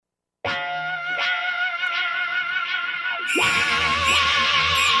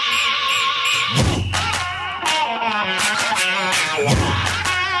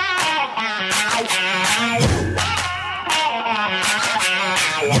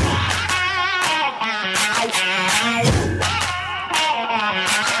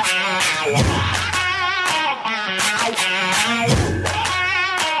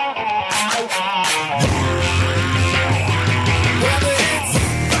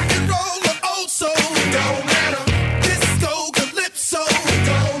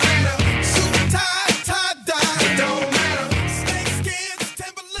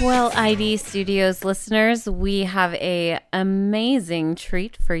Well, ID Studios listeners, we have a amazing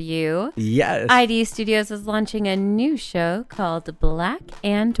treat for you. Yes. ID Studios is launching a new show called Black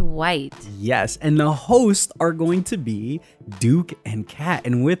and White. Yes, and the hosts are going to be Duke and Kat.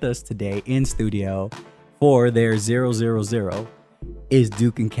 And with us today in studio for their 000 is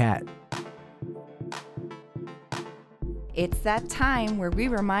Duke and Kat. It's that time where we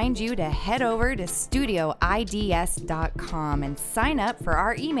remind you to head over to studioids.com and sign up for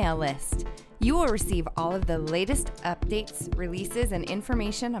our email list. You will receive all of the latest updates, releases, and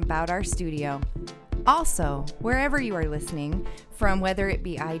information about our studio. Also, wherever you are listening, from whether it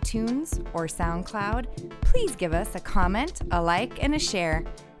be iTunes or SoundCloud, please give us a comment, a like, and a share.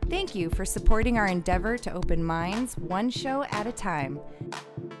 Thank you for supporting our endeavor to open minds one show at a time.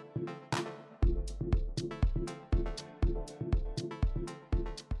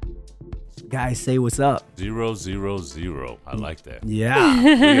 Guys, say what's up. 000. I like that. Yeah.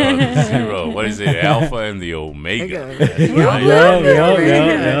 We are the zero. What is it? Alpha and the Omega. That's right. Yup.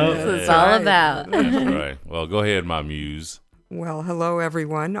 That's what it's all about. That's right. Well, go ahead, my muse. Well, hello,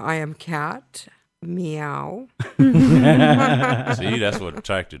 everyone. I am Kat. Meow. See, that's what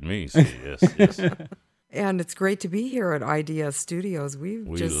attracted me. See, yes. And it's great to be here at IDS Studios. We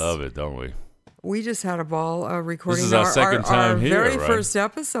love it, don't we? We just had a ball recording This is our second time here, very right? first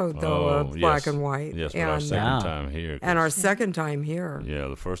episode, though, of Black and White. Yes, but our second time here. And our second time here. Yeah,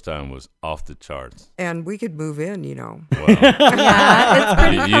 the first time was off the charts. And we could move in, you know. Well, Yeah, it's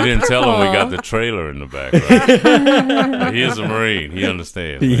pretty you didn't tell him we got the trailer in the back, right? He is a Marine. He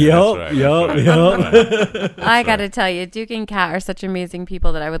understands. Yup. I got to tell you, Duke and Kat are such amazing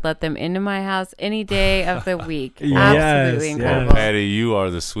people that I would let them into my house any day of the week. Yes, Absolutely yes. incredible. Patty, you are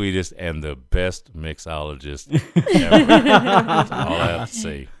the sweetest and the best mixologist ever. That's all I have to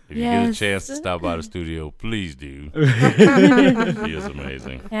say. If you get a Yes. chance to stop by the studio, please do. She is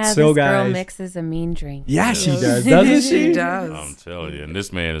amazing. Yeah, So, this girl guys- mixes a mean drink. Yeah, she does, doesn't she? She does. I'm telling you. And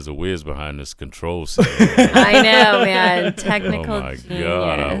this man is a whiz behind this control center. I know, man. Technical Oh my genius.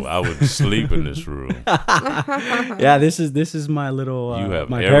 God, I would sleep in this room. Yeah, this is my little You have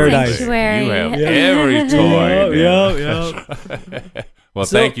my everything. paradise. Sanctuary. You have every toy. Yup. Well,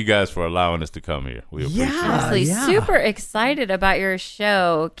 So- thank you guys for allowing us to come here. We appreciate it. Honestly, yeah. super excited about your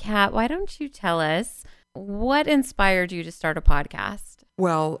show. Kat, why don't you tell us what inspired you to start a podcast?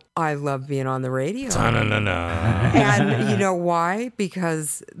 Well, I love being on the radio. Ta-na-na-na. And you know why?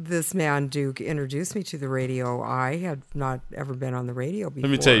 Because this man, Duke, introduced me to the radio. I had not ever been on the radio before.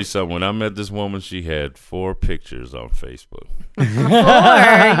 Let me tell you something. When I met this woman, she had 4 pictures on Facebook. 4.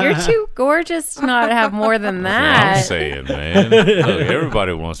 You're too gorgeous to not have more than That's what I'm that. saying, man. Look,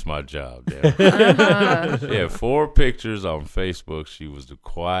 everybody wants my job. Damn. She had 4 pictures on Facebook. She was the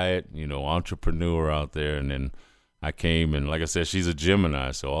quiet, entrepreneur out there. And then I came, and like I said, she's a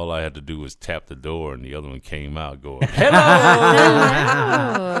Gemini, so all I had to do was tap the door, and the other one came out going, "Hello,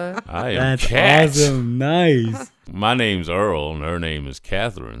 Oh. I am That's Kat." awesome. Nice. My name's Earl, and her name is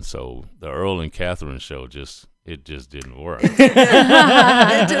Catherine. So the Earl and Catherine show just didn't work.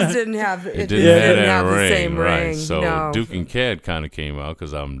 it just didn't have It didn't didn't have have that the ring, same right? ring. So no. Duke and Kat kind of came out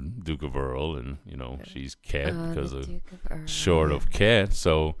because I'm Duke of Earl, and she's Kat Oh, because the of Duke of Earl. short of Kat.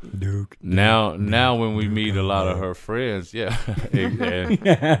 So Duke. now when we meet a lot of her friends, yeah.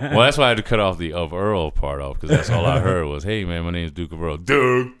 Well, that's why I had to cut off the of Earl part off, because that's all I heard was, "Hey man, my name's Duke of Earl."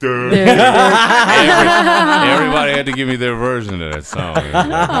 Duke. Everybody had to give me their version of that song. Okay,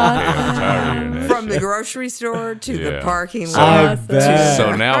 I'm tired of hearing that From shit. the grocery store to the Yeah. parking So- I lot. bet.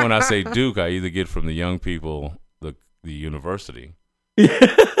 So now when I say Duke, I either get from the young people the university,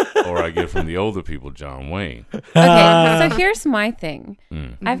 or I get from the older people John Wayne. Okay, so here's my thing.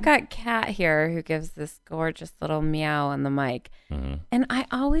 Mm. I've got Kat here who gives this gorgeous little meow on the mic. Mm-hmm. And I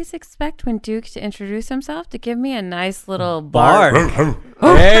always expect when Duke to introduce himself to give me a nice little Bark. bark.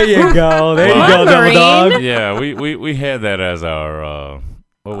 There you go. There you Come go, on, double Marine. dog. Yeah, we had that as our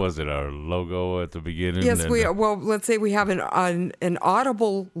what what was it? Our logo at the beginning. Yes, and, let's say we have an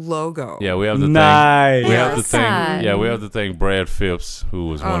audible logo. Yeah, we have to Nice. thank. We have to What's thank. that? Yeah, we have to thank Brad Phipps, who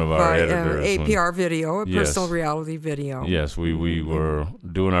was one of our editors. APR Video, a Yes. personal reality video. Yes, we were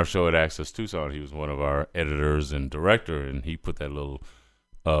doing our show at Access Tucson. He was one of our editors and director, and he put that little,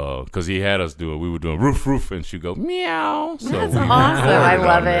 because he had us do it. We were doing roof, and she'd go meow. So That's we awesome. I recorded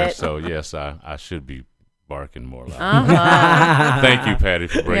love on there. it. So yes, I should be barking more loud. Uh-huh. Thank you, Patty,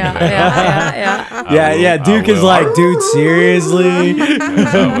 for bringing Yeah, that up. yeah. Yeah, Duke is like, dude, seriously?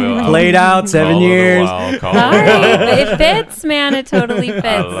 Played out 7 years. All right, it fits, man. It totally fits.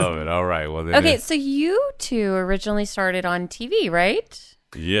 I love it. All right. Well, then Okay, so you two originally started on TV, right?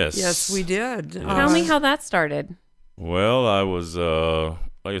 yes. Yes, we did. Tell me how that started. Well, I was,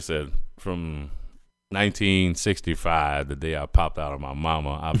 like I said, from 1965, the day I popped out of my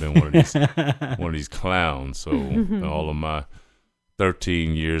mama, I've been one of these clowns. So all of my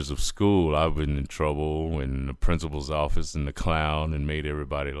 13 years of school, I've been in trouble in the principal's office and the clown and made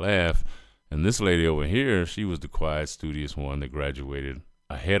everybody laugh. And this lady over here, she was the quiet, studious one that graduated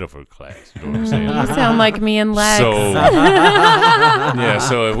ahead of her class. You know what I'm saying? You sound like me and Lex. So yeah,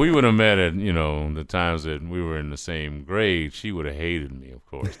 so if we would have met at the times that we were in the same grade, she would have hated me, of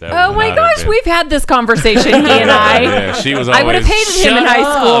course. That Oh would my not have gosh, been- we've had this conversation, he and I. Yeah, she was. I would have always, hated him in "Shut high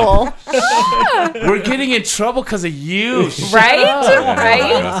up. school. We're getting in trouble because of you, Right?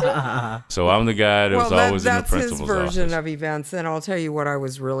 So I'm the guy that was always in the that's his principal's version office. of events, and I'll tell you what I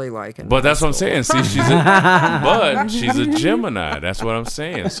was really like. But that's what I'm saying. See, she's a Gemini. That's what I'm saying.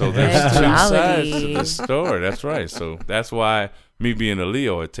 So there's two sides to Duality. the story. That's right. So that's why me being a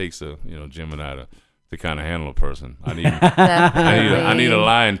Leo, it takes a Gemini to kind of handle a person. I need a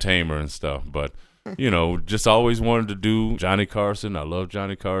lion tamer and stuff. But just always wanted to do Johnny Carson. I love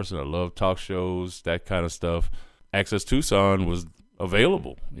Johnny Carson. I love talk shows, that kind of stuff. Access Tucson was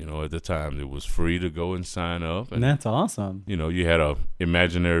available. At the time, it was free to go and sign up. And That's awesome. you had a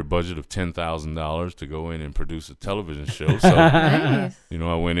imaginary budget of $10,000 to go in and produce a television show. So, Nice.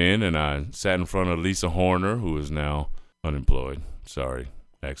 I went in and I sat in front of Lisa Horner, who is now unemployed. Sorry,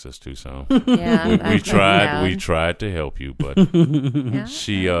 Access Tucson. Yeah, we that's tried. bad. We tried to help you, but Yeah.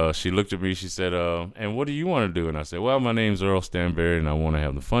 she looked at me. She said, "And what do you want to do?" And I said, "Well, my name's Earl Stanberry, and I want to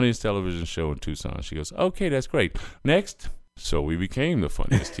have the funniest television show in Tucson." She goes, "Okay, that's great. Next." So we became the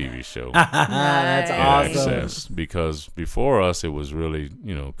funniest TV show. That's at awesome. Access, because before us, it was really,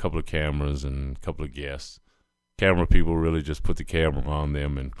 a couple of cameras and a couple of guests. Camera people really just put the camera on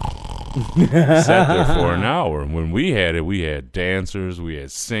them and sat there for an hour. And when we had dancers, we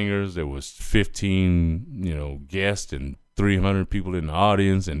had singers. There was 15, guests and 300 people in the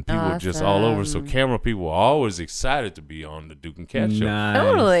audience, and people were just all over. So Awesome. camera people were always excited to be on the Duke and Cat show. Nice.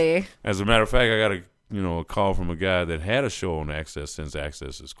 Totally. As a matter of fact, I got a call from a guy that had a show on Access since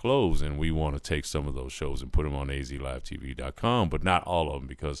Access is closed, and we want to take some of those shows and put them on azlivetv.com, but not all of them,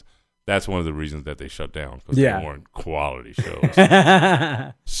 because that's one of the reasons that they shut down, because Yeah. they weren't quality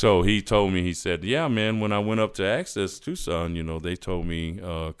shows. So he told me, he said, "Yeah, man, when I went up to Access Tucson, they told me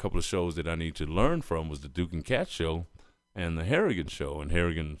a couple of shows that I need to learn from was the Duke and Cat show and the Harrigan show, and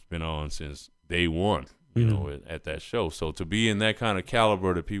Harrigan's been on since day one." At that show. So to be in that kind of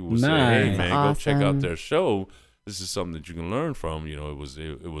caliber that people would say, "Hey, Nice. man, go check Awesome. out their show. This is something that you can learn from." It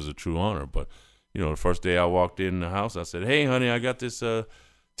was a true honor. But the first day I walked in the house, I said, "Hey, honey, I got this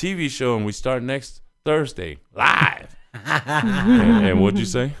TV show, and we start next Thursday live." and what'd you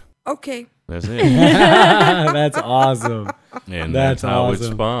say? Okay. That's it. That's awesome. And That's that's how it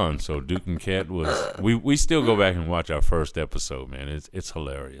awesome. spawned. So Duke and Cat was. We still go back and watch our first episode, man. It's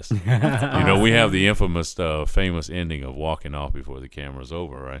hilarious. We have the infamous, famous ending of walking off before the camera's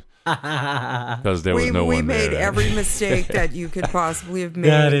over, right? Because there was no we one made there. every mistake that you could possibly have made.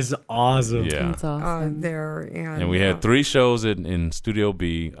 That is awesome. Yeah. That's awesome. There And we had 3 shows in Studio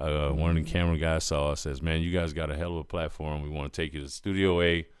B. One of the camera guys saw us, says, "Man, you guys got a hell of a platform. We want to take you to Studio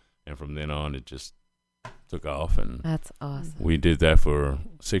A." And from then on, it just took off. And That's awesome. we did that for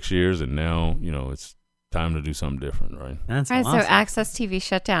 6 years. And now, it's time to do something different, right? That's All right, awesome. so Access TV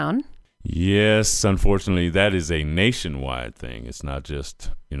shut down. Yes, unfortunately, that is a nationwide thing. It's not just,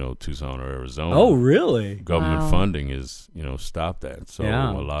 Tucson or Arizona. Oh, really? Government Wow. funding is, stopped that. So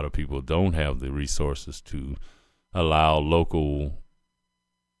Yeah. a lot of people don't have the resources to allow local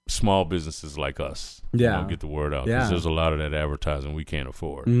small businesses like us, Yeah. get the word out. Yeah. Because there's a lot of that advertising we can't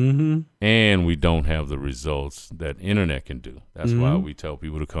afford. Mm-hmm. And we don't have the results that internet can do. That's why Mhm. we tell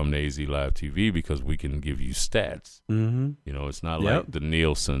people to come to AZ Live TV, because we can give you stats. Mm-hmm. It's not Yep. like the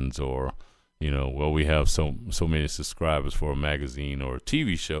Nielsen's or, we have so many subscribers for a magazine or a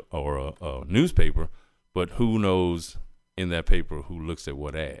TV show or a newspaper, but who knows in that paper who looks at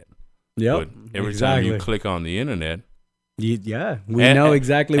what ad. Yep. But every time you click on the internet, we know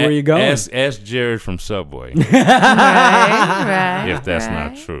exactly where you're going. Ask Jared from Subway Right, if that's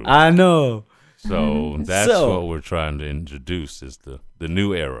not true. I know. So that's what we're trying to introduce is the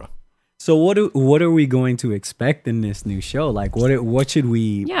new era. So what are we going to expect in this new show? Like what should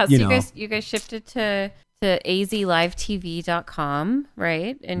we? Yeah, so you guys shifted to azlivetv.com,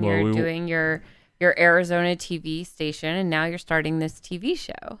 right? And you're doing your Arizona TV station, and now you're starting this TV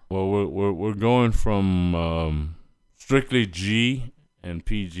show. Well, we're going from strictly G and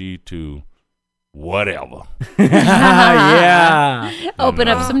PG to whatever. Yeah. Open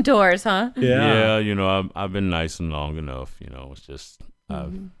up some doors, huh? Yeah. Yeah, I've been nice and long enough. It's just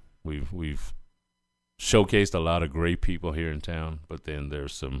we've showcased a lot of great people here in town, but then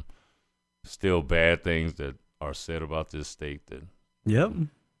there's some still bad things that are said about this state that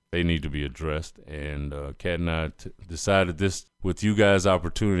they need to be addressed. And Kat and I decided this, with you guys'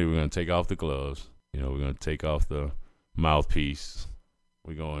 opportunity, we're going to take off the gloves. We're going to take off the mouthpiece.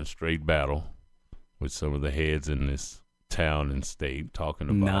 We're going straight battle with some of the heads in this town and state, talking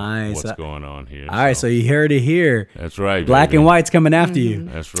about what's going on here. All right, so you heard it here. That's right. Black baby. and white's coming after you.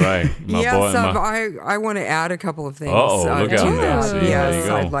 That's right. I want to add a couple of things. Look out there. See, yes, there you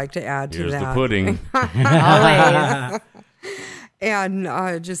go. I'd like to add to that. Here's the pudding. Always.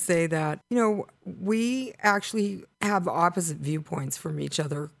 And just say that, we actually have opposite viewpoints from each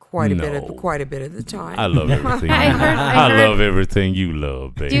other quite a bit of the time. I love everything. I love everything you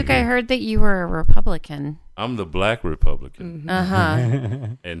love, baby. Duke, I heard that you were a Republican. I'm the Black Republican.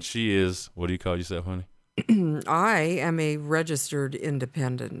 Uh-huh. And she is, what do you call yourself, honey? I am a registered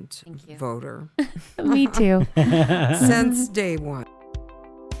independent voter. Me too. Since day one.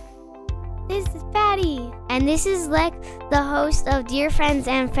 This is Patty. And this is Lex, the host of Dear Friends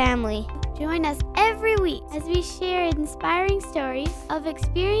and Family. Join us every week as we share inspiring stories of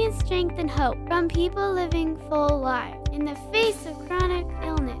experience, strength, and hope from people living full lives in the face of chronic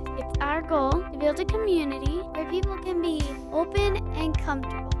illness. It's our goal to build a community where people can be open and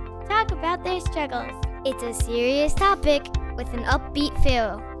comfortable, talk about their struggles. It's a serious topic with an upbeat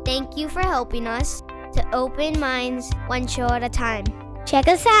feel. Thank you for helping us to open minds one show at a time. Check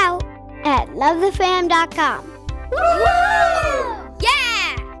us out at lovethefam.com.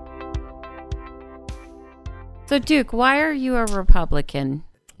 Yeah! So, Duke, why are you a Republican?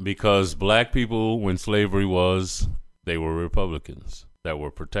 Because black people, when slavery was, they were Republicans that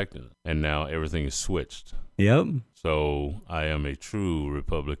were protecting it. And now everything is switched. Yep. So I am a true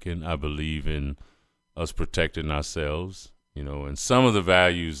Republican. I believe in us protecting ourselves, and some of the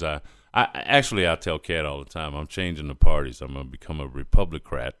values I tell Kat all the time, I'm changing the parties. I'm going to become a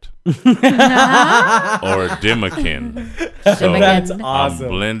Republicrat or a Democrat. So that's awesome. I'm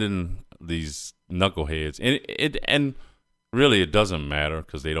blending these knuckleheads. And really it doesn't matter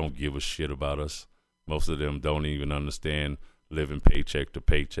because they don't give a shit about us. Most of them don't even understand living paycheck to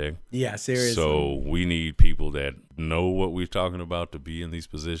paycheck. Yeah, seriously. So we need people that know what we're talking about to be in these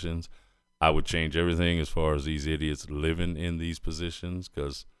positions. I would change everything as far as these idiots living in these positions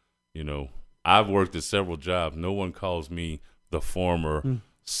because, I've worked at several jobs. No one calls me the former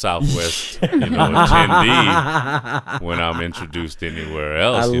Southwest attendee when I'm introduced anywhere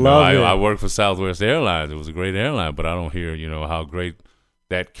else. I worked for Southwest Airlines. It was a great airline, but I don't hear, how great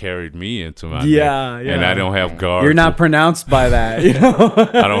that carried me into my day. And I don't have guards. You're not pronounced by that.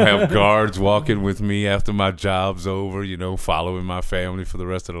 I don't have guards walking with me after my job's over, following my family for the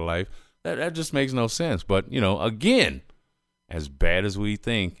rest of the life. That just makes no sense. But, again, as bad as we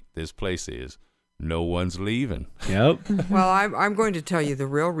think this place is, no one's leaving. Yep. Well, I'm going to tell you the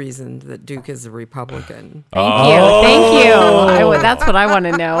real reason that Duke is a Republican. Thank you. That's what I want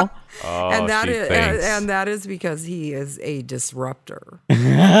to know. And that is because he is a disruptor.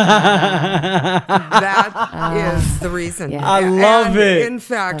 That is the reason. Yeah. I love it. In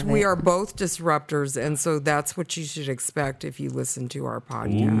fact, we are both disruptors, and so that's what you should expect if you listen to our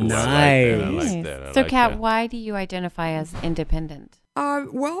podcast. Nice. I like that. So, Kat, why do you identify as independent?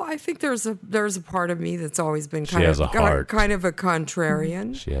 Well, I think there's a part of me that's always been kind of a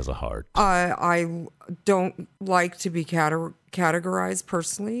contrarian. She has a heart. I don't like to be categorized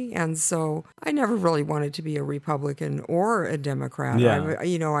personally, and so I never really wanted to be a Republican or a Democrat. Yeah.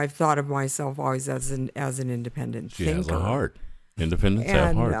 I've thought of myself always as an independent She thinker. has a heart. Independents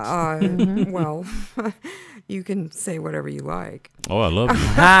have hearts. Well, you can say whatever you like. Oh, I love you.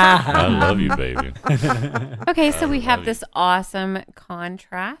 I love you, baby. Okay, so we have this awesome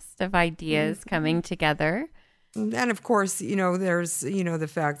contrast of ideas coming together. And of course, there's, the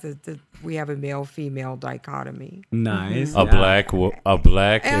fact that we have a male-female dichotomy. Nice. A black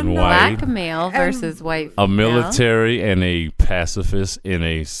and white. Black male versus white A female. military and a pacifist in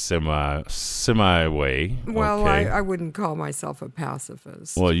a semi way. Well, okay. I wouldn't call myself a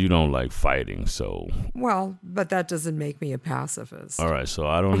pacifist. Well, you don't like fighting, so. Well, but that doesn't make me a pacifist. All right, so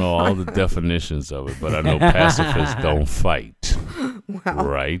I don't know all the definitions of it, but I know pacifists don't fight. Well,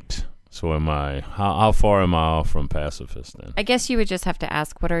 Right? So how far am I off from pacifist then? I guess you would just have to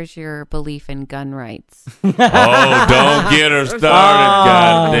ask, what is your belief in gun rights? Oh, don't get her started,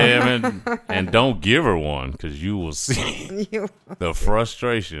 God damn it. And don't give her one, because you will see the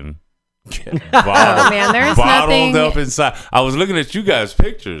frustration Man, there's bottled nothing. up inside. I was looking at you guys'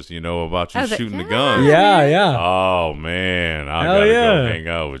 pictures, about you was like, shooting the yeah. gun. Yeah. Oh, man. I Hell got to yeah. go hang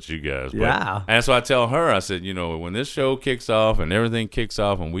out with you guys. But, Yeah. And so I tell her, I said, when this show kicks off and everything kicks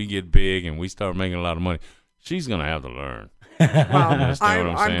off and we get big and we start making a lot of money, she's going to have to learn. well, Understand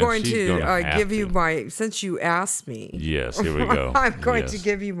what I'm I'm saying? going She's to gonna have give you to. since you asked me. Yes, here we go. I'm going to Yes.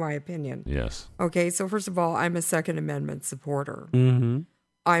 give you my opinion. Yes. Okay, so first of all, I'm a Second Amendment supporter. Mm-hmm.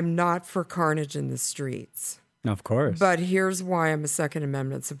 I'm not for carnage in the streets. Of course. But here's why I'm a Second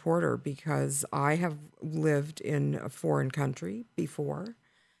Amendment supporter, because I have lived in a foreign country before,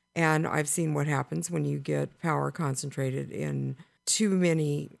 and I've seen what happens when you get power concentrated in too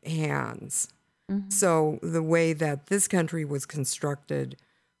many hands. So the way that this country was constructed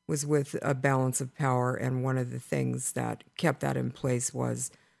was with a balance of power, and one of the things that kept that in place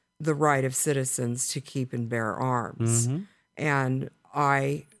was the right of citizens to keep and bear arms. And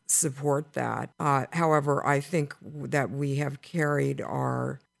I support that. However, I think that we have carried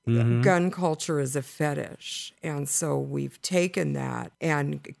our gun culture as a fetish. And so we've taken that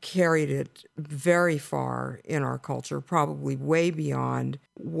and carried it very far in our culture, probably way beyond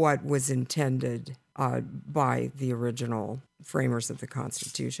what was intended by the original framers of the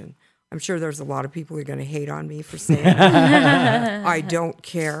Constitution. I'm sure there's a lot of people who are going to hate on me for saying that. I don't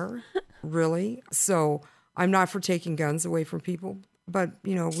care, really. So I'm not for taking guns away from people. But,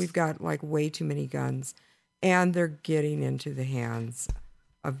 we've got like way too many guns, and they're getting into the hands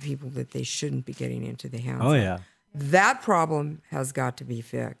of people that they shouldn't be getting into the hands Oh, of. yeah. That problem has got to be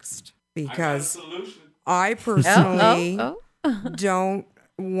fixed, because I personally don't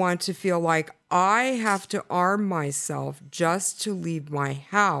want to feel like I have to arm myself just to leave my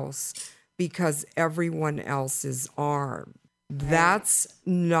house because everyone else is armed. That's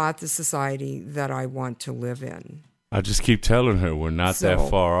not the society that I want to live in. I just keep telling her we're not that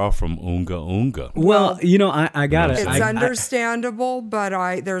far off from Unga Unga. Well, I got it. It's I understandable,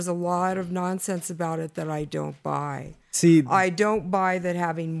 but there's a lot of nonsense about it that I don't buy. see. I don't buy that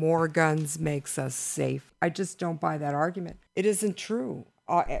having more guns makes us safe. I just don't buy that argument. It isn't true.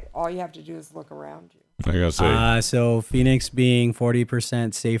 All you have to do is look around you. Like I say, So Phoenix being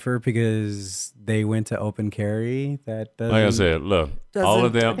 40% safer because they went to open carry. That doesn't. like I said, look, all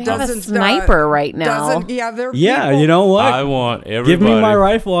of them. They have a Doesn't, sniper right now. They're Yeah, people, you know what? I want everybody. Give me my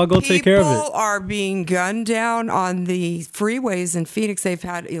rifle. I'll go take care of people it. are being gunned down on the freeways in Phoenix. They've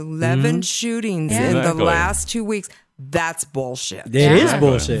had 11 shootings in the Exactly. last 2 weeks. That's bullshit. It is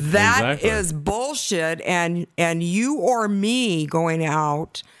bullshit. That Exactly. is bullshit. And you or me going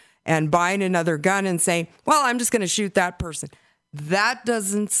out and buying another gun and saying, well, I'm just going to shoot that person. That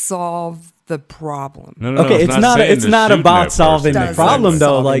doesn't solve the problem. No, Okay, it's not. saying It's to not shoot about that solving person. the Doesn't problem, though.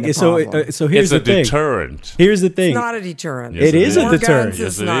 solving Like the so. problem. So here's It's the a thing. deterrent. Here's the thing. It's not a deterrent. Yes, It is a More deterrent. guns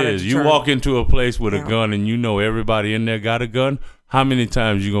Yes, is it not a is. You deterrent. walk into a place with a Yeah. gun and you know everybody in there got a gun. How many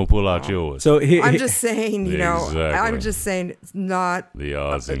times you gonna pull out yours? So here, I'm just saying, Exactly. I'm just saying it's not, The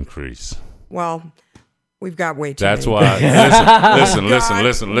odds increase. well, we've got way too That's many why.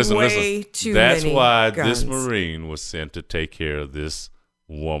 Listen. way too That's many why guns. this Marine was sent to take care of this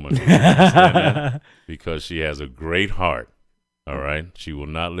woman. You understand that? Because she has a great heart. All right, she will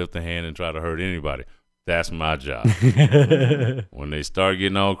not lift a hand and try to hurt anybody. That's my job. When they start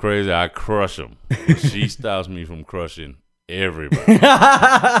getting all crazy, I crush them. She stops me from crushing everybody.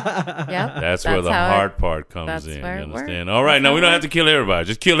 Yep. That's where the how hard part comes that's in. You where it understand? works. All right, That's now how we it don't have to kill everybody.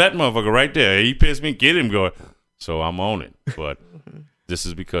 Just kill that motherfucker right there. He pissed me. Get him going. So I'm on it. But this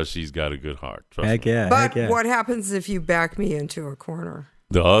is because she's got a good heart. Trust heck me. yeah. But heck yeah. what happens if you back me into a corner?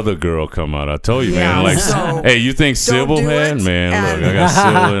 The other girl come out. I told you, Yeah, man. Like, so hey, you think don't Sybil, do man? it, Man, and- look, I got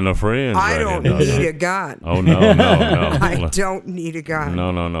Sybil and her friends. I right don't here. need a gun. Oh no. I don't need a gun.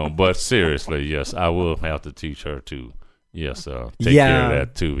 No. But seriously, yes, I will have to teach her to yes, take care of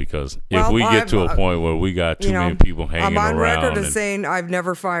that too, because if we get to a point where we got too many people hanging around, I'm on record as saying I've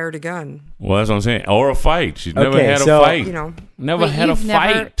never fired a gun. Well, that's what I'm saying, or a fight. She's never had a fight. Never had a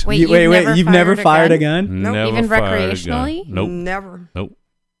fight. Wait, you've never fired a gun? Nope. Never Even fired recreationally? A gun. Nope. Never. Nope.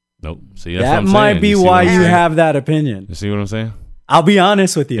 See, that's That what I'm might saying. be why you have that opinion. You see what I'm saying? I'll be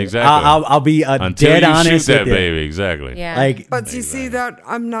honest with you. Exactly. I'll be Until dead you honest shoot that with you. baby. Exactly. Yeah. Like, But you see that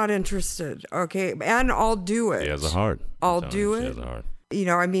I'm not interested. Okay, and I'll do it. She has a heart. I'll do She it. has a heart.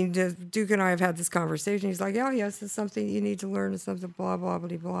 I mean, Duke and I have had this conversation. He's like, "Oh, yes, it's something you need to learn. It's something blah blah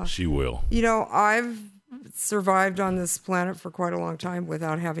blah blah." She will. I've survived on this planet for quite a long time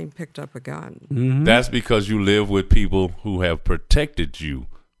without having picked up a gun. That's because you live with people who have protected you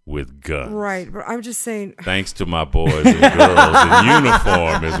with guns. Right, but I'm just saying. Thanks to my boys and girls in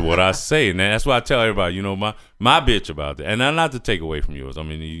uniform is what I say. And that's why I tell everybody, my bitch about that. And not to take away from yours. I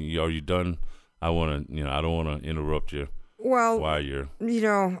mean, are you done? I want to, I don't want to interrupt you. Well, while you're,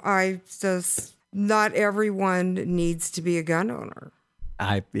 not everyone needs to be a gun owner.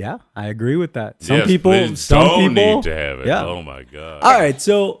 I agree with that. Some people need to have it. Yeah. Oh my God. All right,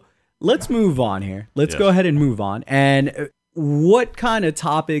 so let's move on here. Let's go ahead and move on. And what kind of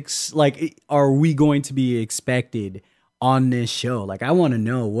topics are we going to be expected on this show? Like, I want to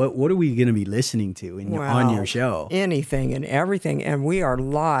know what are we going to be listening to on your show? Anything and everything, and we are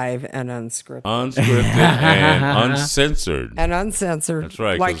live and unscripted, and uncensored, That's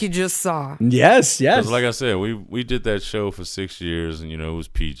right, like you just saw. Yes. Like I said, we did that show for 6 years, and it was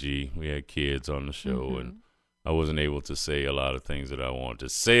PG. We had kids on the show, and I wasn't able to say a lot of things that I wanted to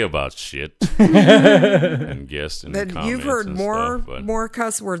say about shit and guests and comments. You've heard and more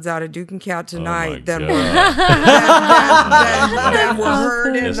cuss words out of Duke and Cat tonight than were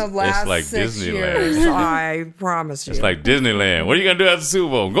heard in the last it's like 6 Disneyland. years. I promise you. It's like Disneyland. What are you gonna do after the Super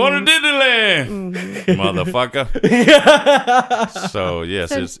Bowl? I'm going to Disneyland, motherfucker. So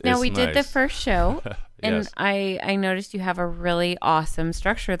yes, it's now we nice. did the first show. And Yes. I noticed you have a really awesome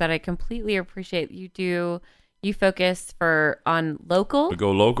structure that I completely appreciate. You focus on local. We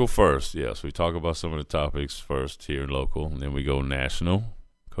go local first. Yes, we talk about some of the topics first here local, and then we go national,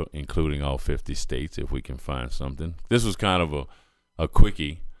 including all 50 states if we can find something. This was kind of a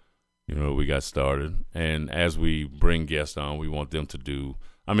quickie, we got started. And as we bring guests on, we want them to do.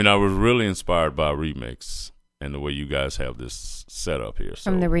 I mean, I was really inspired by Remix and the way you guys have this set up here.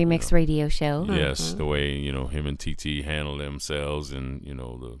 From the Remix radio show. Yes, the way, him and TT handle themselves and,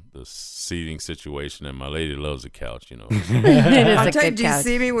 the seating situation. And my lady loves the couch, It is do you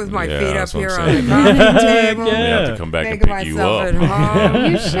see me with my feet up that's what here I'm on the saying. coffee table? We have to come back and Making pick you myself up. at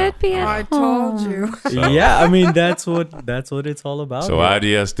home. You should be at I home. told you. Yeah, I mean that's what it's all about. So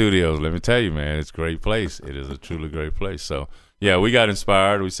here. IDS Studios, let me tell you, man, it's a great place. It is a truly great place. So, yeah, we got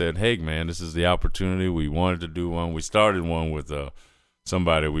inspired. We said, hey, man, this is the opportunity. We wanted to do one. We started one with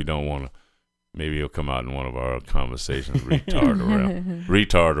somebody we don't want to. Maybe he'll come out in one of our conversations,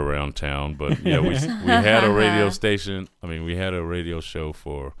 retard around town. But, yeah, we had a radio station. I mean, we had a radio show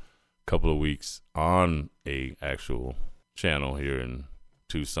for a couple of weeks on a actual channel here in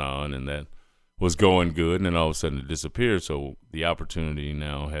Tucson, and that was going good, and then all of a sudden it disappeared. So the opportunity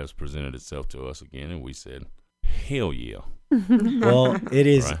now has presented itself to us again, and we said, hell yeah. Well, it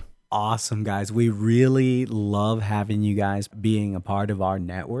is Right. awesome, guys. We really love having you guys being a part of our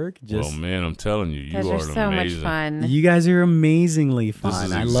network. Well, man, I'm telling you, Those you are are so amazing. much fun. You guys are amazingly This fun.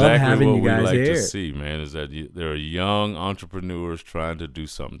 is I exactly love having what you guys we like here. to see, man, is that there are young entrepreneurs trying to do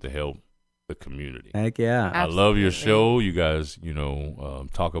something to help the community. Heck yeah. I love your Absolutely. show. You guys,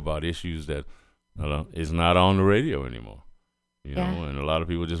 talk about issues that is not on the radio anymore. And a lot of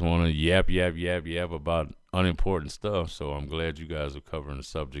people just want to yap about unimportant stuff. So I'm glad you guys are covering the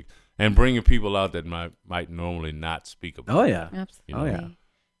subject and bringing people out that might normally not speak about. Oh yeah. Absolutely. Oh, yeah.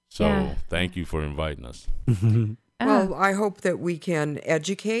 So thank you for inviting us. Well, I hope that we can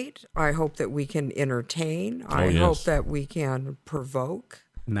educate. I hope that we can entertain. I hope yes. that we can provoke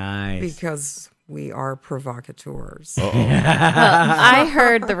Nice. because we are provocateurs. Well, I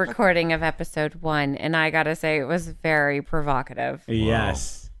heard the recording of episode 1, and I gotta say it was very provocative.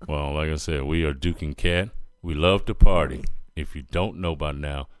 Yes. Well, like I said, we are Duke and Cat. We love to party. If you don't know by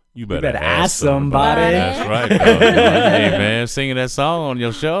now, you better ask somebody. That's right. Dog. Hey, man, singing that song on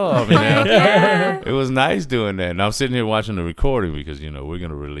your show. I mean, it was nice doing that. And I'm sitting here watching the recording because, we're going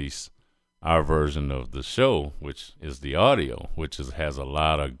to release our version of the show, which is the audio, which has a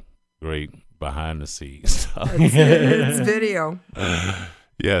lot of great behind-the-scenes stuff. It's video.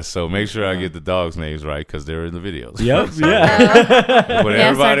 Yeah, so make sure I get the dogs' names right because they're in the videos. Yep. So, Yeah. but Yes, our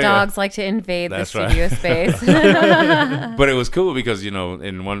everybody, dogs like to invade the That's right. studio space. but it was cool because in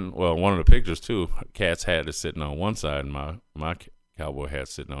one of the pictures too, Cat's hat is sitting on one side, and my cowboy hat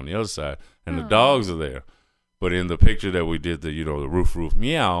sitting on the other side, and the dogs are there. But in the picture that we did, the roof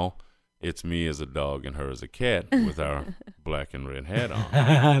meow, it's me as a dog and her as a cat with our black and red hat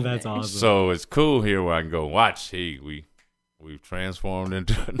on. That's awesome. So it's cool here where I can go watch. Hey, we've transformed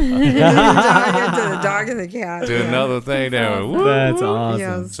into Into the dog and the cat. to another thing there. Woo, That's woo. awesome.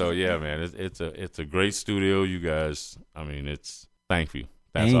 Yes. So yeah, man, it's a great studio. You guys, I mean, thank you.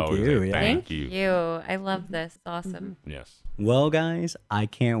 That's Thank all we you, say. yeah. Thank Thank you. you. I love this. Awesome. Yes. Well, guys, I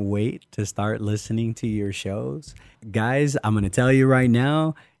can't wait to start listening to your shows. Guys, I'm going to tell you right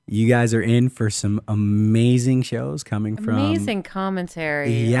now, you guys are in for some amazing shows coming from... Amazing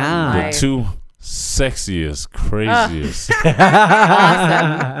commentary. Yeah. on The life. two sexiest, craziest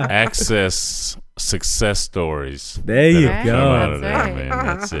Awesome. access success stories. There you that have go. come out of That's there, right. man.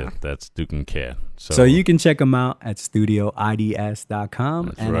 That's it. That's Duke and Cat. So you can check them out at studioids.com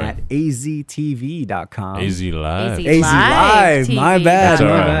That's and right. at aztv.com. AZ Live. AZ AZ Live. TV. My bad. That's all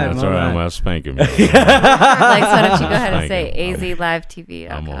my right. bad. That's my all right. bad. I'm gonna spank him. Like, so why don't you go ahead and Spank say him. I'm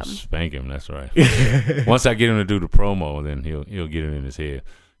azlivetv.com. gonna spank him. That's right. Once I get him to do the promo, then he'll get it in his head.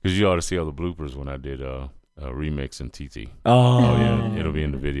 Because you ought to see all the bloopers when I did a remix in TT. Oh, Yeah, it'll be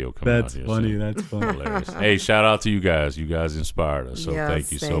in the video coming that's out here funny. soon. That's funny. Hilarious. Hey, shout out to you guys. You guys inspired us. So Yes,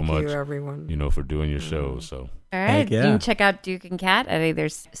 thank you so much. everyone. For doing your shows. So All right. Heck yeah. You can check out Duke and Cat at either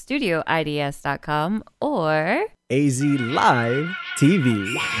studioids.com or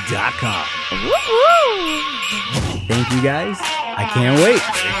azlivetv.com. woo-woo. Thank you guys. I can't wait.